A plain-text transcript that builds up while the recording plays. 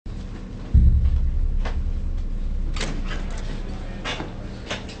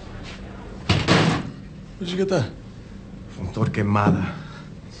Where'd you get that? From Torquemada.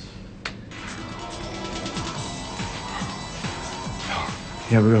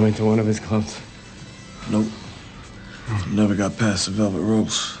 You ever go into one of his clubs? Nope. Never got past the velvet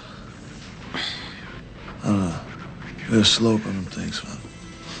ropes. I don't know. They're slow on them things, man.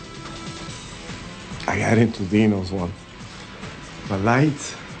 I got into Dino's one. The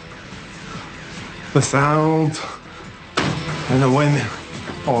lights, the sound, and the women.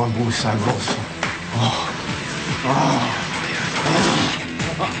 Oh, muy sabroso.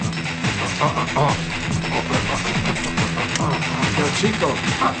 Yo, Chico,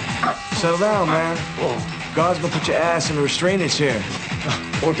 settle down, man. God's gonna put your ass in a restraining chair.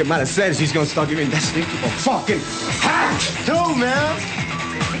 Torquemada says he's gonna start giving that sneaky a fucking hack too, man.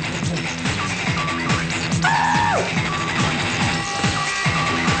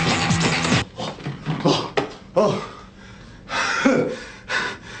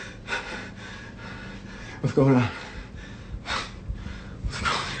 What's going on? What's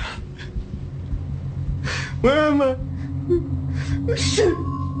going on? Where am I? Shit!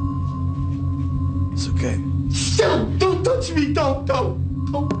 It's okay. Don't touch me!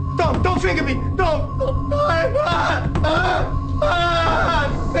 Don't finger me! Don't!